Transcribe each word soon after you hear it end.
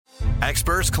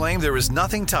Experts claim there is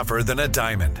nothing tougher than a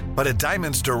diamond. But at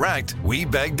Diamonds Direct, we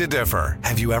beg to differ.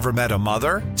 Have you ever met a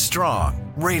mother?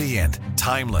 Strong, radiant,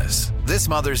 timeless. This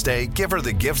Mother's Day, give her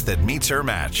the gift that meets her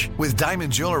match. With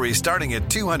diamond jewelry starting at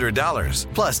 $200.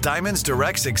 Plus, Diamonds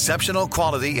Direct's exceptional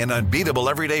quality and unbeatable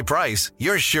everyday price,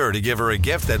 you're sure to give her a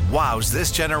gift that wows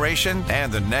this generation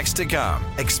and the next to come.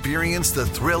 Experience the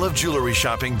thrill of jewelry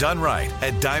shopping done right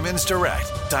at Diamonds Direct.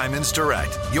 Diamonds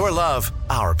Direct. Your love,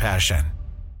 our passion.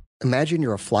 Imagine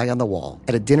you're a fly on the wall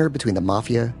at a dinner between the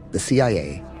Mafia, the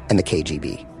CIA, and the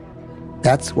KGB.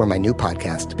 That's where my new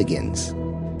podcast begins.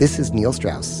 This is Neil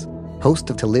Strauss,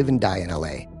 host of To Live and Die in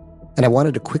LA, and I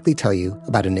wanted to quickly tell you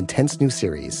about an intense new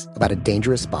series about a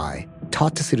dangerous spy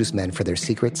taught to seduce men for their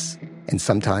secrets and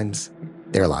sometimes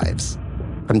their lives.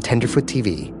 From Tenderfoot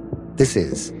TV, this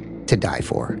is To Die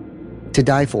For. To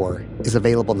Die For is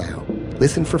available now.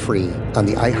 Listen for free on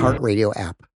the iHeartRadio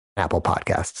app, Apple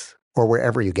Podcasts, or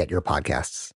wherever you get your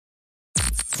podcasts.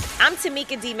 I'm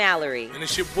Tamika D. Mallory. And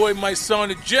it's your boy, my son,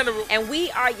 the General. And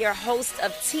we are your hosts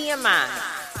of TMI.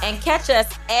 And catch us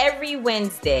every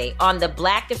Wednesday on the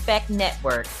Black Effect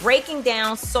Network, breaking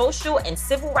down social and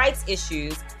civil rights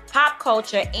issues, pop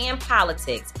culture, and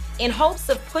politics in hopes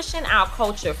of pushing our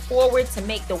culture forward to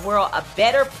make the world a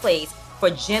better place for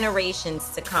generations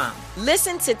to come.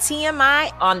 Listen to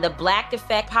TMI on the Black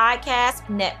Effect Podcast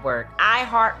Network,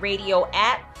 iHeartRadio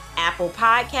app, Apple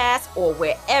Podcasts, or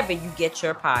wherever you get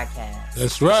your podcasts.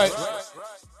 That's right.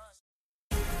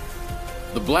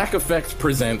 The Black Effect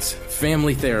presents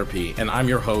Family Therapy, and I'm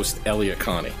your host, Elliot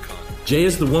Connie. Jay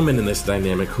is the woman in this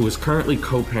dynamic who is currently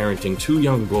co-parenting 2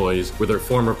 young boys with her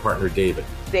former partner, David.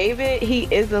 David, he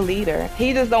is a leader.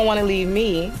 He just don't want to leave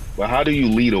me. Well, how do you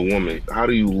lead a woman? How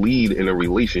do you lead in a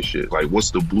relationship? Like,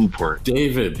 what's the blueprint?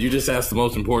 David, you just asked the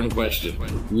most important question.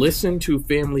 Listen to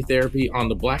Family Therapy on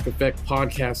the Black Effect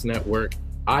Podcast Network,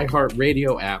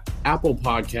 iHeartRadio app, Apple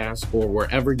Podcasts, or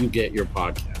wherever you get your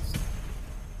podcasts.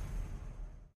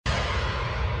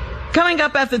 Coming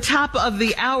up at the top of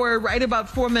the hour, right about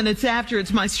 4 minutes after,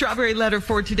 it's my strawberry letter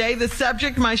for today. The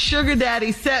subject, my sugar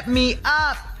daddy set me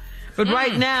up. But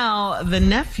right now, the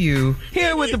nephew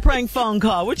here with the prank phone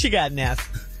call. What you got, Neff?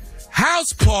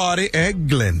 House party at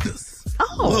Glenda's.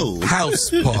 Oh. Whoa. House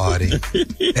party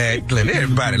at Glenda.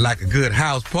 Everybody like a good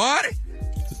house party.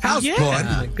 House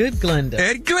party. Good Glenda.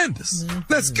 At Glenda's. Mm-hmm.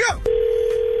 Let's go.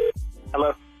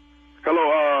 Hello.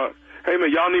 Hello. Hey, man,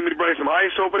 y'all need me to bring some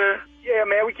ice over there? Yeah,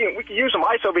 man, we can use some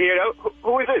ice over here, though.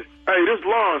 Who is this? Hey, this is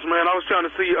Lawrence, man. I was trying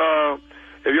to see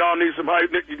if y'all need some ice.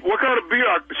 What kind of beer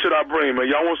should I bring, man?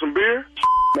 Y'all want some beer?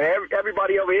 Man,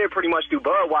 everybody over here pretty much do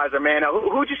Budweiser, man. Now,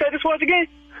 who'd you say this was again?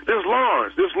 This is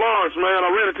Lawrence. Man. I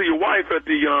ran into your wife at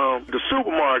the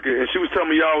supermarket, and she was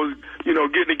telling me y'all was,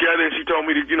 getting together, and she told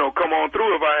me to, come on through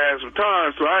if I had some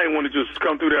time. So I ain't want to just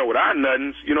come through there without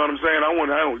nothing. You know what I'm saying? I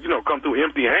don't, come through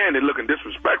empty-handed, looking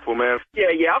disrespectful, man.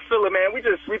 Yeah, I feel it, man. We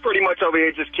pretty much over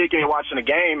here just kicking and watching the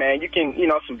game, man. You can,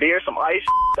 some beer, some ice.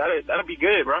 That'll be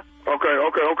good, bro.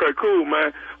 Okay, cool,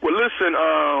 man. Well, listen,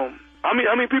 how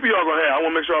many people y'all gonna have? I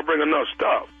want to make sure I bring enough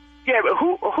stuff. Yeah, but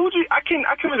who'd you? I can't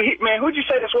really hit, man. Who'd you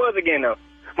say this was again, though?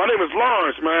 My name is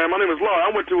Lawrence, man. My name is Lawrence.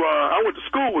 I went to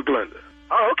school with Glenda.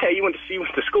 Oh, okay. You went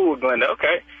to school with Glenda.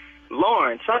 Okay,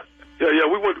 Lawrence, huh? Yeah.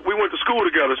 We went to school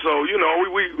together. So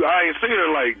I ain't seen her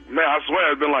I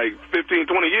swear it's been 15, 20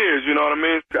 years. You know what I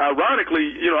mean?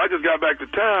 Ironically, I just got back to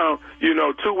town,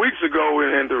 2 weeks ago,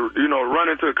 and to run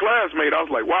into a classmate, I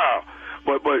was like, wow.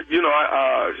 But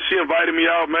she invited me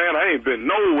out, man. I ain't been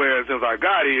nowhere since I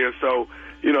got here, so.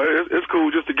 It's cool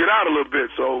just to get out a little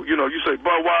bit. So, you say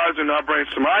Budweiser and I bring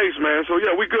some ice, man. So,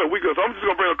 yeah, we good. So I'm just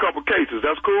going to bring a couple cases.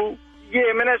 That's cool?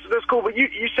 Yeah, man, that's cool. But you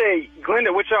say,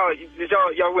 Glenda,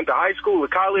 y'all went to high school or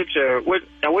college? Or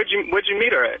where'd you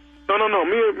meet her at? No.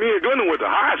 Me and Glenda went to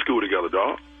high school together,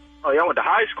 dog. Oh, y'all went to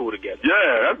high school together?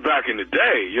 Yeah, that's back in the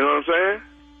day. You know what I'm saying?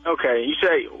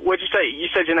 Okay. What'd you say? You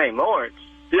said your name, Lawrence.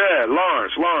 Yeah,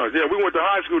 Lawrence. Yeah, we went to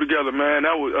high school together, man.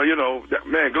 That was,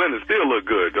 man, Glenda still look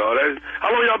good, dog. How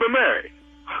long y'all been married?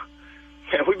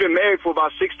 Yeah, we've been married for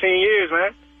about 16 years,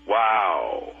 man.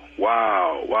 Wow.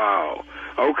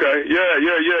 Okay,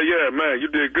 yeah, man.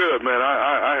 You did good, man.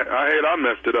 I hate I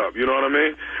messed it up. You know what I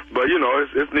mean? But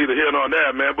it's neither here nor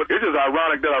there, man. But it's just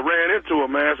ironic that I ran into her,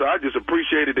 man. So I just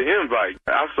appreciated the invite.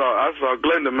 I saw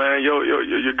Glenda, man. Your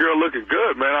girl looking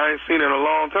good, man. I ain't seen her in a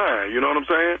long time. You know what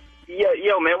I'm saying?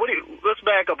 Yo, man, let's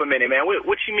back up a minute, man.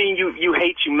 What you mean you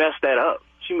hate you messed that up?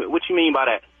 What you mean by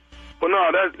that? Well,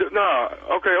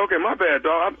 okay, my bad,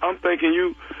 dog. I'm thinking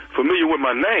you familiar with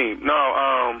my name.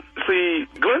 No, see,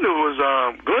 Glenda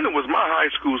was my high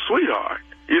school sweetheart.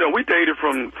 We dated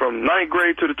from 9th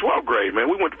grade to the 12th grade, man.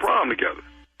 We went to prom together.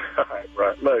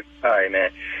 Right. Look, all right, man.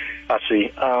 I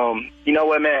see. You know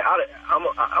what, man?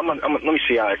 Let me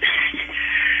see. I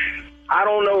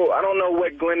don't know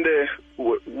what Glenda,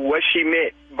 what she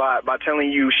meant by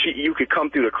telling you you could come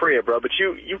through the crib, bro. But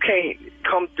you can't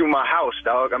come through my house,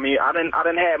 dog. I mean, I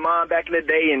done had mine back in the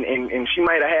day, and she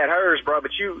might have had hers, bro.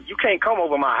 But you can't come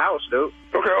over my house, dude.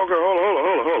 Okay,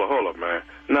 hold on, man.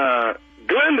 Now,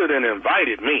 Glenda then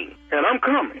invited me, and I'm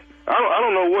coming. I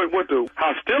don't know what the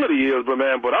hostility is, but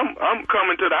I'm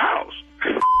coming to the house.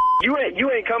 You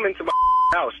ain't coming to my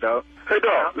house, dog. Hey,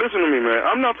 dog, listen to me, man.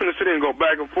 I'm not finna sit here and go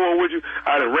back and forth with you.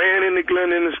 I done ran into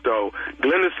Glenda in the store.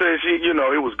 Glenda said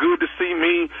it was good to see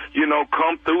me,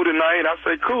 come through tonight. I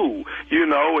said, cool,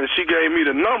 and she gave me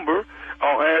the number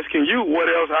on asking you what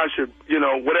else I should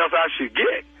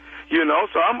get.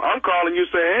 So I'm calling you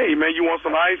saying, hey, man, you want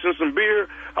some ice and some beer?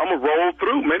 I'm going to roll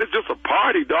through, man. It's just a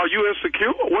party, dog. You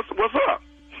insecure? What's up?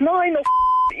 No, I ain't no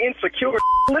insecure.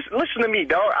 Listen to me,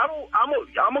 dog. I'm going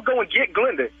to go and get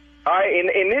Glenda. All right,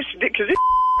 and this, because this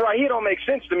right here don't make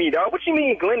sense to me, dog. What you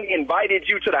mean Glenda invited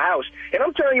you to the house? And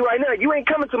I'm telling you right now, you ain't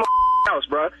coming to my house,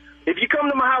 bro. If you come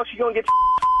to my house, you're going to get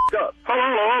up. Hold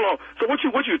on. So what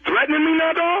you threatening me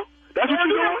now, dog? That's what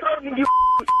you doing? Threatening you.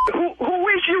 Who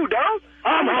is you, dog?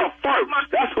 I'm her first.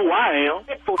 That's who I am.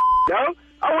 Dog.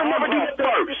 I would never do that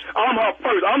first. I'm her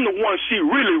first. I'm the one she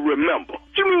really remember.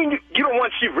 What you mean you the one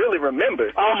she really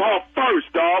remember? I'm her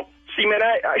first, dog. See, man,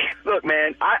 look,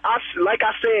 man, I like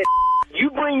I said, you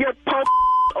bring your punk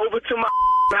over to my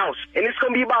house, and it's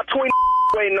going to be about 20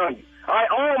 waiting on you. All right,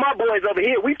 all my boys over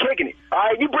here, we kicking it. All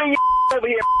right, you bring your over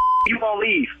here, you won't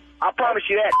leave. I promise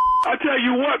you that. I tell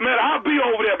you what, man, I'll be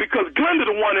over there because Glenda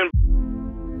the one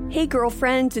in... Hey,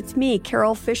 girlfriends, it's me,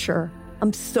 Carol Fisher.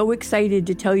 I'm so excited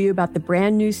to tell you about the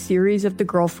brand new series of The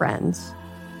Girlfriends.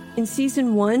 In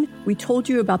season 1, we told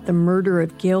you about the murder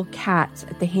of Gail Katz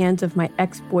at the hands of my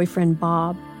ex-boyfriend,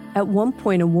 Bob. At one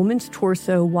point, a woman's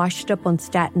torso washed up on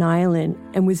Staten Island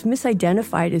and was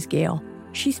misidentified as Gail.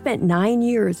 She spent 9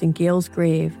 years in Gail's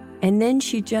grave, and then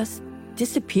she just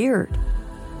disappeared.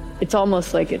 It's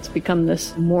almost like it's become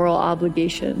this moral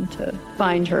obligation to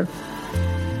find her.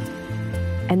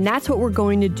 And that's what we're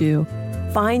going to do.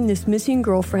 Find this missing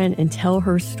girlfriend and tell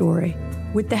her story.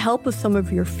 With the help of some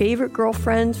of your favorite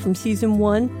girlfriends from season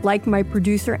 1, like my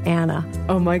producer, Anna.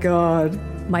 Oh my God.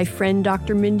 My friend,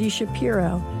 Dr. Mindy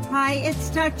Shapiro. Hi, it's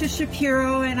Dr.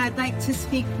 Shapiro, and I'd like to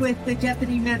speak with the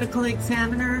deputy medical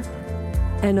examiner.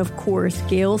 And of course,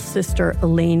 Gail's sister,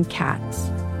 Elaine Katz.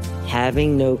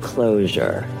 Having no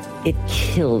closure, it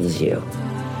kills you.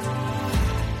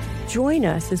 Join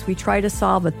us as we try to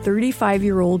solve a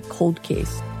 35-year-old cold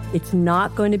case. It's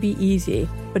not going to be easy,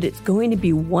 but it's going to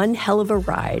be one hell of a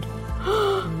ride.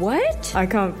 What? I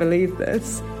can't believe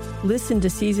this. Listen to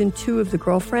season 2 of The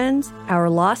Girlfriends, Our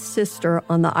Lost Sister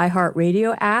on the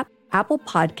iHeartRadio app, Apple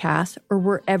Podcasts, or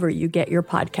wherever you get your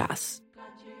podcasts.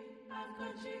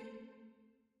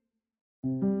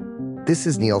 This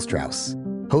is Neil Strauss,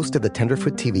 host of the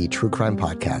Tenderfoot TV true crime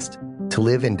podcast, To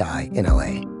Live and Die in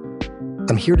LA.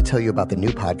 I'm here to tell you about the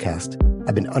new podcast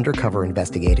I've been undercover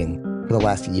investigating for the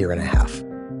last year and a half.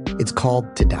 It's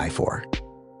called To Die For.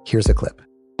 Here's a clip.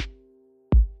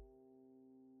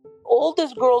 All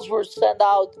these girls were sent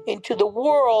out into the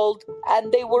world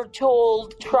and they were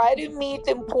told, try to meet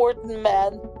important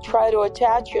men, try to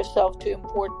attach yourself to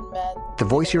important men. The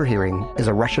voice you're hearing is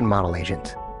a Russian model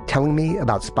agent telling me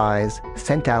about spies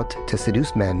sent out to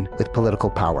seduce men with political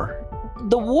power.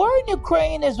 The war in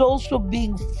Ukraine is also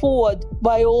being fought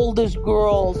by all these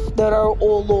girls that are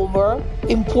all over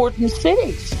important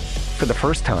cities. For the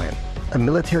first time, a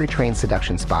military-trained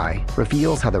seduction spy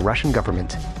reveals how the Russian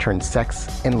government turned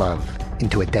sex and love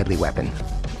into a deadly weapon.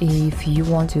 If you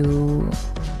want to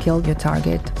kill your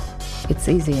target, it's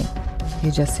easy.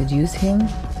 You just seduce him,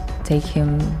 take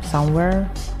him somewhere,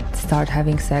 start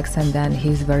having sex, and then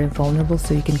he's very vulnerable,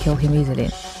 so you can kill him easily.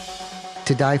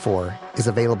 To Die For is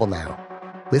available now.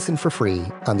 Listen for free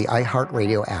on the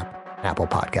iHeartRadio app, Apple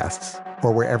Podcasts,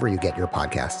 or wherever you get your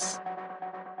podcasts.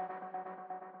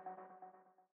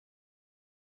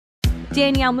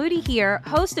 Danielle Moody here,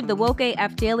 host of the Woke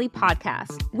AF Daily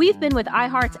podcast. We've been with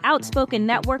iHeart's Outspoken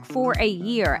Network for a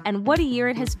year, and what a year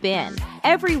it has been.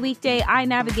 Every weekday, I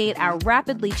navigate our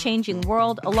rapidly changing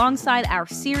world alongside our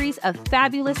series of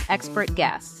fabulous expert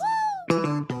guests.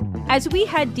 As we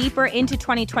head deeper into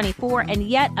 2024 and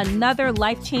yet another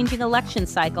life-changing election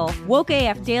cycle, Woke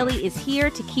AF Daily is here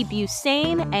to keep you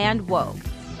sane and woke.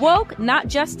 Woke not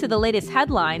just to the latest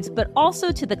headlines, but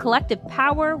also to the collective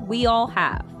power we all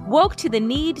have. Woke to the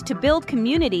need to build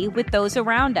community with those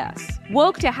around us.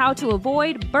 Woke to how to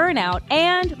avoid burnout,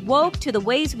 and woke to the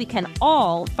ways we can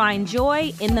all find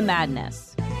joy in the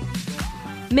madness.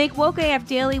 Make Woke AF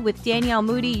Daily with Danielle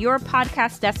Moody your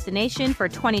podcast destination for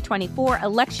 2024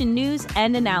 election news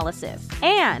and analysis.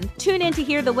 And tune in to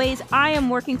hear the ways I am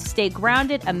working to stay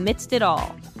grounded amidst it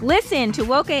all. Listen to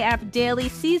Woke AF Daily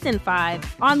Season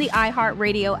 5 on the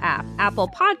iHeartRadio app, Apple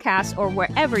Podcasts, or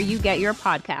wherever you get your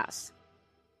podcasts.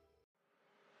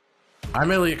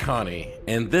 I'm Elliot Connie,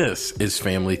 and this is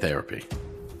Family Therapy.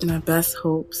 My best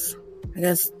hopes, I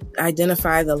guess,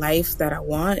 identify the life that I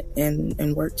want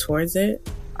and work towards it.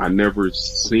 I never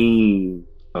seen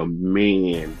a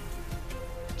man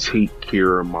take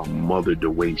care of my mother the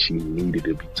way she needed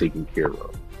to be taken care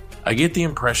of. I get the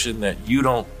impression that you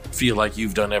don't feel like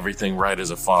you've done everything right as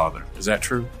a father. Is that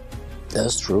true?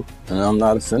 That's true, and I'm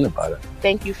not offended by that.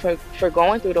 Thank you for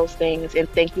going through those things, and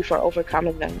thank you for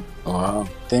overcoming them. Wow.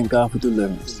 Thank God for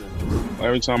deliverance.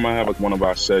 Every time I have one of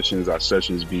our sessions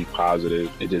be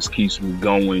positive. It just keeps me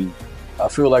going. I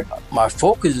feel like my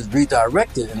focus is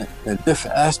redirected in a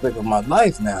different aspect of my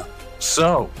life now.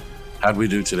 So, how'd we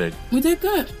do today? We did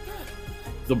good.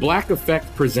 The Black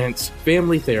Effect presents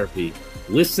Family Therapy.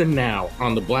 Listen now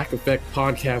on the Black Effect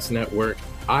Podcast Network,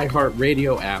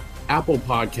 iHeartRadio app, Apple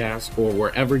Podcasts, or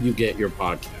wherever you get your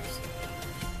podcasts.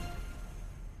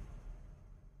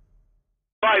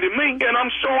 Invited me, and I'm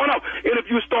showing up. And if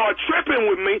you start tripping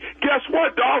with me, guess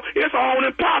what, dog? It's on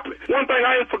and popping. One thing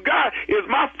I ain't forgot is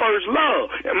my first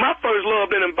love. And my first love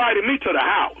then invited me to the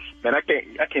house. Man, I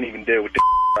can't even deal with this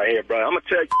right here, bro. I'm gonna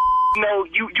tell you. You know,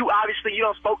 you obviously you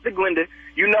don't spoke to Glenda.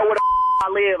 You know where the I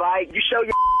live, all right? You show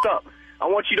your up. I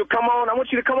want you to come on over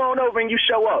and you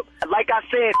show up. Like I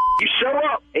said, you show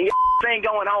up and your ain't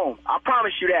going home. I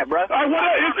promise you that, bro.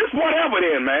 It's whatever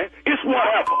then, man. It's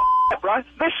whatever. Bro.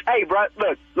 Hey, bro,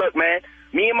 look, man.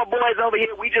 Me and my boys over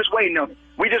here, we just waiting on it.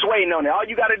 All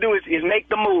you got to do is make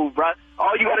the move, bro.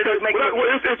 All you got to do is make the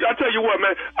move. I tell you what,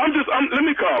 man. Let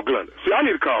me call Glenda. See, I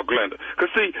need to call Glenda. Because,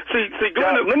 see,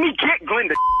 Glenda. Let me get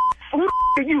Glenda. Who the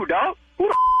are you, dog? Who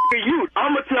the are you?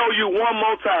 I'm going to tell you one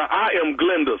more time. I am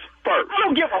Glenda's first. I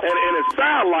don't give a and it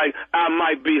sounds like I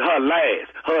might be her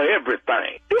last, her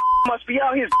everything. This must be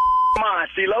out his mind,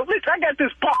 CeeLo. Listen, I got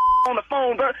this on the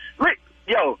phone, bro.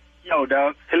 Yo,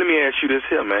 dog. Hey, let me ask you this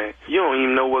here, man. You don't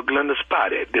even know where Glenda's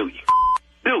spot at, do you?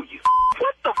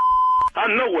 What the I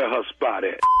know where her spot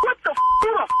at. What the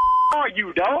who the are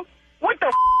you, dog? What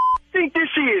the think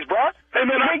this is, bro? Hey,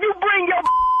 man, you bring your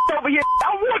over here.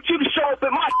 I want you to show up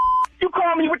at my You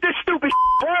call me with this stupid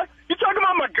bro? You talking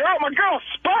about my girl's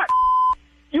spot?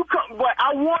 You come, but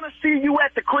I want to see you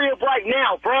at the crib right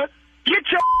now, bro.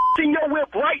 Get your in your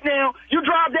whip right now. You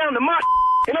drive down to my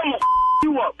and I'm gonna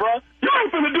you up, bro. You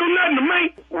ain't finna do nothing to me.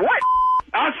 What?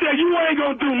 I said you ain't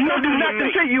gonna do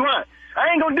nothing to you, huh? I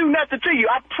ain't gonna do nothing to you.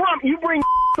 I promise you bring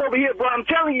over here, bro. I'm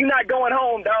telling you, not going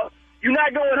home, dog. You're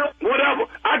not going home. Whatever.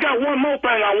 I got one more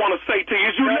thing I want to say to you.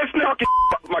 Is you listening?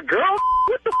 My girl?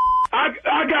 What the I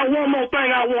got one more thing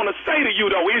I want to say to you,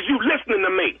 though. Is you listening to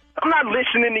me? I'm not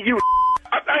listening to you.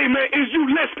 Hey, man, is you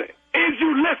listening? Is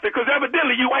you listening? Because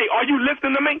evidently you ain't. Are you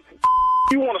listening to me?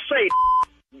 You want to say?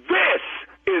 This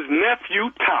is Nephew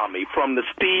Tommy from the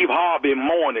Steve Harvey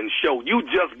Morning Show. You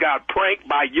just got pranked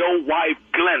by your wife,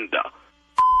 Glenda.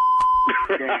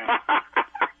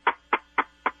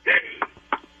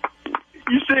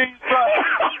 You serious, bro?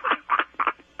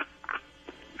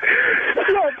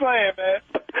 Y'all playing, man.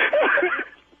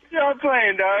 Y'all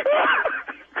playing, dog.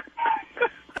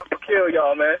 I'll kill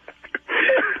y'all, man.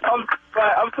 I'm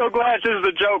so glad this is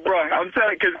a joke, bro. I'm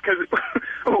telling you, because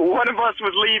one of us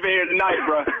was leaving here tonight,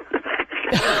 bro.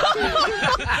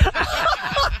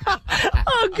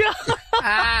 Oh, God.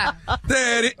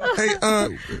 Daddy. Hey,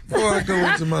 before I go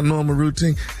into my normal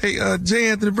routine, hey,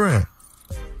 J. Anthony Brown.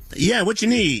 Yeah, what you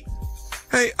need?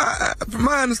 Hey, from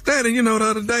my understanding, the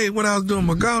other day when I was doing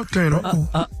my golf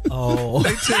tournament,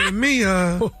 they telling me,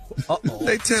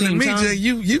 Jay,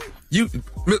 you,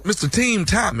 Mr. Team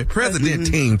Tommy, President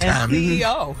Team Tommy.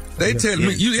 CEO. They telling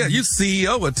me, you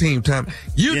CEO of Team Tommy.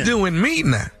 You doing me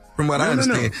now, from what I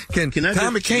understand. No.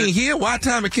 Tommy can't hear? Why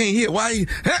Tommy can't hear? Why?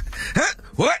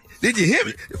 What? Did you hear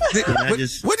me?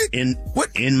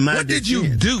 What did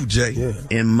you do, Jay? Yeah.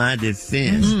 In my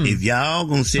defense, if y'all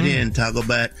gonna sit here and talk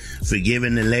about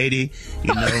forgiving the lady,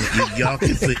 y'all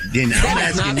can. Then I'm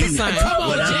asking you.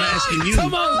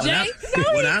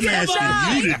 What I'm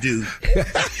asking you to do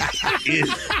is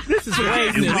this is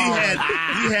crazy. We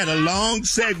had a long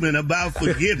segment about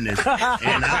forgiveness,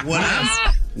 and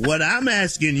What I'm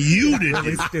asking you to do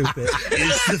is to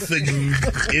forgive.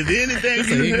 If anything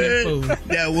you heard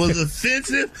that was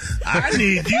offensive, I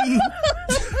need you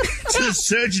to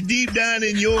search deep down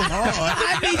in your heart.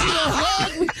 I need you to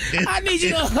hug me. I need you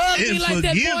to hug me like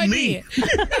that boy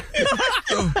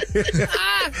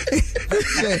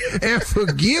did. And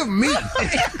forgive me.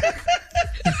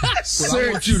 Well,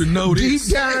 I want you to know this.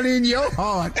 Deep down in your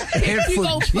heart and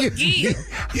forgive me.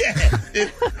 Yeah.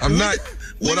 I'm not.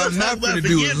 What I'm not going to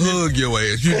do is hug your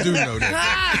ass. You do know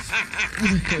that.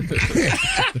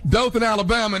 Dothan,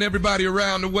 Alabama, and everybody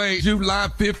around the way. July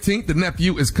 15th, the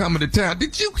nephew is coming to town.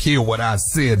 Did you hear what I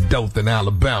said, Dothan,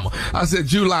 Alabama? I said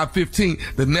July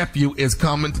 15th, the nephew is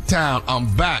coming to town.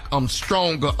 I'm back. I'm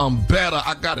stronger. I'm better.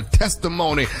 I got a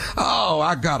testimony. Oh,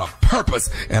 I got a purpose,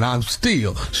 and I'm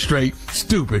still straight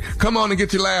stupid. Come on and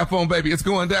get your laugh on, baby. It's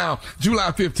going down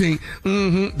July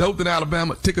 15th. Dothan,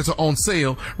 Alabama. Tickets are on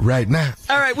sale right now.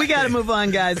 All right, we got to move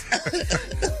on, guys.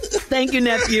 Thank you,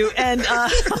 nephew. And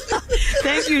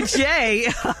thank you, Jay.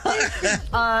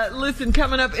 Listen,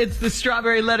 coming up, it's the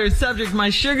Strawberry Letter subject. My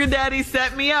sugar daddy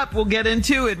set me up. We'll get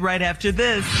into it right after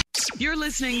this. You're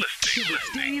listening to the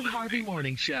Steve Harvey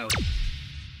Morning Show.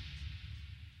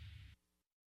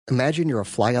 Imagine you're a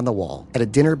fly on the wall at a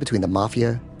dinner between the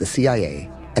mafia, the CIA,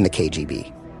 and the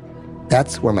KGB.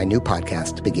 That's where my new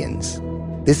podcast begins.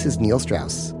 This is Neil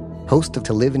Strauss, host of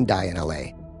To Live and Die in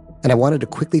LA. And I wanted to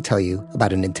quickly tell you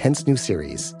about an intense new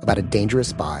series about a dangerous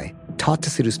spy taught to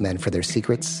seduce men for their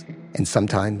secrets and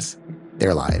sometimes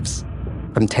their lives.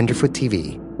 From Tenderfoot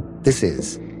TV, this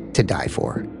is To Die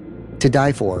For. To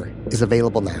Die For is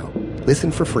available now.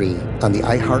 Listen for free on the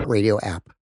iHeartRadio app,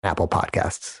 Apple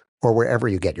Podcasts, or wherever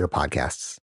you get your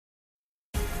podcasts.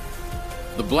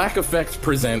 The Black Effect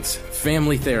presents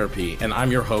Family Therapy, and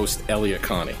I'm your host, Elliot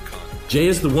Connie. Jay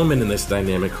is the woman in this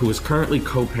dynamic who is currently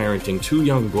co-parenting 2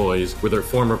 young boys with her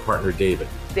former partner, David.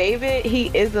 David, he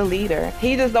is a leader.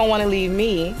 He just don't want to leave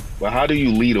me. But how do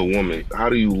you lead a woman? How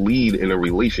do you lead in a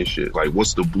relationship? Like,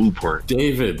 what's the blueprint?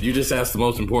 David, you just asked the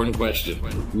most important question.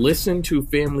 Listen to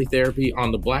Family Therapy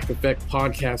on the Black Effect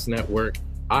Podcast Network,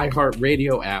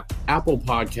 iHeartRadio app, Apple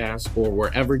Podcasts, or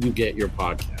wherever you get your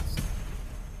podcasts.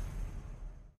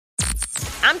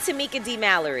 I'm Tamika D.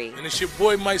 Mallory. And it's your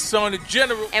boy, my son, the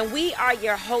General. And we are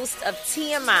your hosts of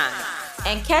TMI.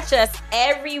 And catch us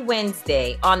every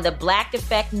Wednesday on the Black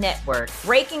Effect Network,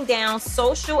 breaking down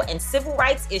social and civil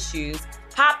rights issues,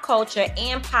 pop culture,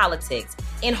 and politics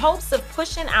in hopes of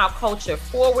pushing our culture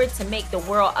forward to make the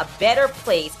world a better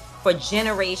place for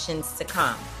generations to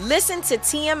come. Listen to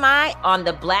TMI on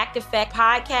the Black Effect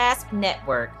Podcast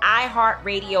Network,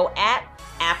 iHeartRadio app,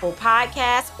 Apple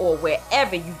Podcasts, or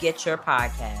wherever you get your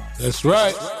podcasts. That's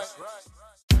right.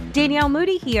 Danielle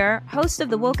Moody here, host of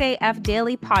the Woke AF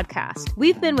Daily podcast.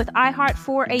 We've been with iHeart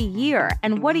for a year,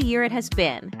 and what a year it has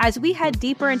been. As we head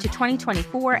deeper into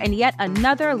 2024 and yet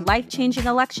another life-changing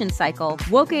election cycle,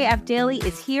 Woke AF Daily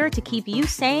is here to keep you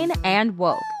sane and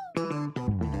woke.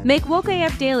 Make Woke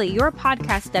AF Daily your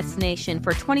podcast destination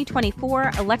for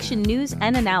 2024 election news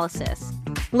and analysis.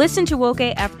 Listen to Woke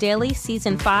AF Daily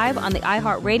Season 5 on the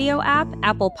iHeartRadio app,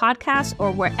 Apple Podcasts,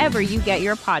 or wherever you get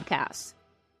your podcasts.